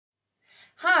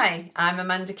Hi, I'm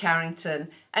Amanda Carrington,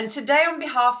 and today on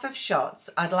behalf of Shots,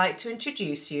 I'd like to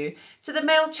introduce you to the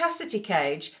male Chastity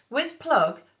Cage with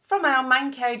plug from our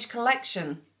MANCAGE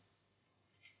collection.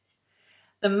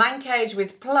 The MANCAGE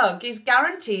with plug is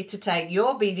guaranteed to take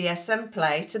your BDSM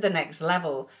play to the next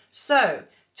level. So,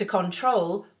 to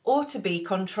control or to be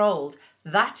controlled,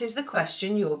 that is the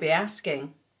question you'll be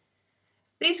asking.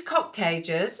 These cock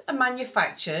cages are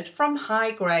manufactured from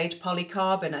high-grade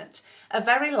polycarbonate, a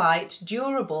very light,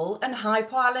 durable and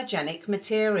hypoallergenic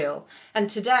material, and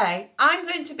today I'm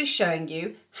going to be showing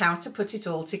you how to put it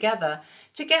all together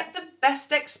to get the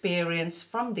best experience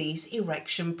from these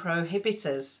erection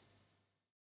prohibitors.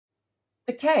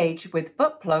 The cage with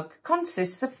butt plug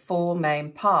consists of 4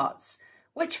 main parts,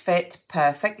 which fit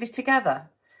perfectly together.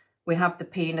 We have the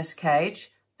penis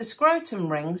cage, the scrotum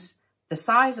rings, the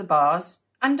sizer bars,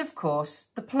 and of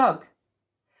course the plug.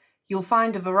 You'll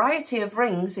find a variety of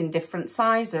rings in different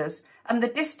sizes, and the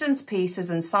distance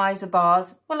pieces and sizer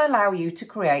bars will allow you to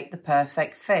create the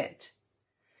perfect fit.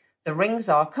 The rings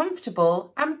are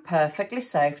comfortable and perfectly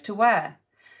safe to wear.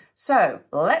 So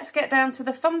let's get down to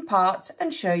the fun part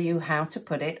and show you how to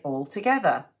put it all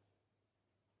together.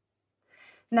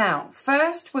 Now,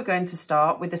 first we're going to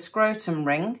start with a scrotum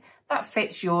ring that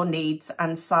fits your needs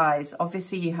and size.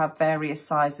 Obviously you have various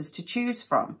sizes to choose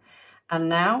from. And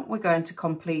now we're going to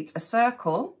complete a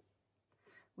circle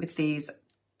with these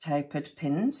tapered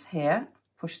pins here.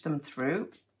 Push them through.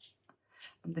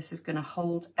 And this is going to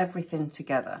hold everything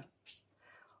together.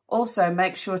 Also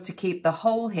make sure to keep the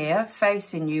hole here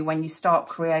facing you when you start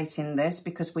creating this,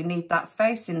 because we need that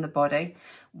face in the body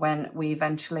when we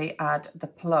eventually add the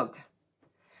plug.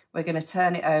 We're going to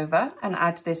turn it over and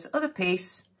add this other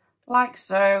piece like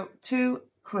so to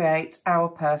create our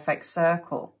perfect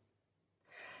circle.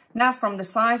 Now from the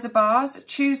sizer bars,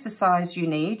 choose the size you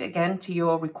need, again to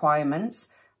your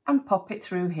requirements, and pop it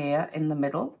through here in the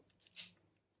middle,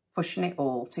 pushing it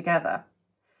all together.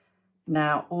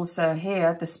 Now also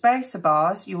here, the spacer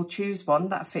bars, you'll choose one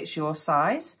that fits your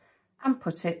size and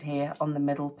put it here on the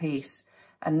middle piece.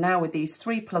 And now with these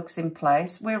 3 plugs in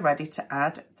place, we're ready to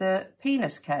add the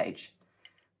penis cage.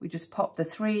 We just pop the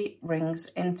 3 rings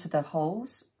into the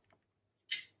holes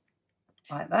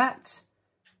like that,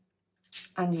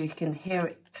 and you can hear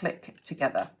it click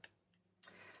together.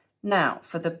 Now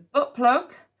for the butt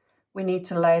plug, we need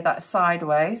to lay that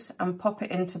sideways and pop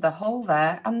it into the hole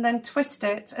there and then twist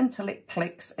it until it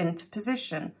clicks into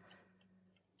position.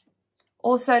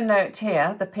 Also note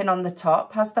here, the pin on the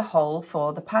top has the hole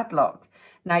for the padlock.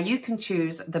 Now you can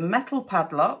choose the metal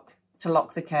padlock to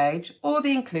lock the cage or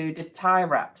the included tie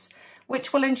wraps,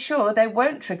 which will ensure they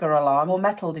won't trigger alarms or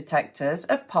metal detectors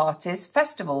at parties,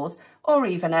 festivals or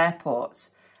even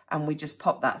airports. And we just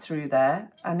pop that through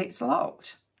there and it's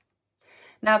locked.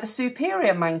 Now the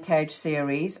superior MANCAGE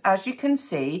series, as you can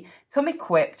see, come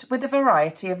equipped with a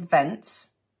variety of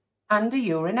vents and a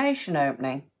urination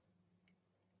opening.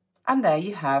 And there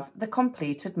you have the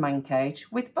completed MANCAGE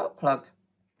with butt plug.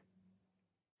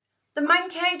 The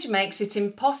MANCAGE makes it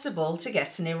impossible to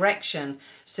get an erection,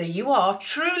 so you are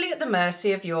truly at the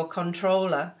mercy of your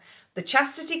controller. The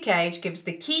Chastity Cage gives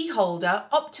the key holder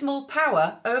optimal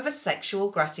power over sexual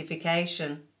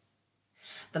gratification.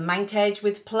 The MANCAGE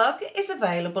with plug is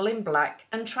available in black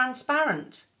and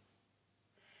transparent.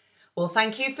 Well,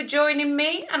 thank you for joining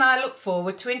me, and I look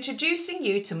forward to introducing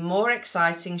you to more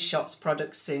exciting Shots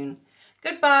products soon.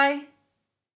 Goodbye.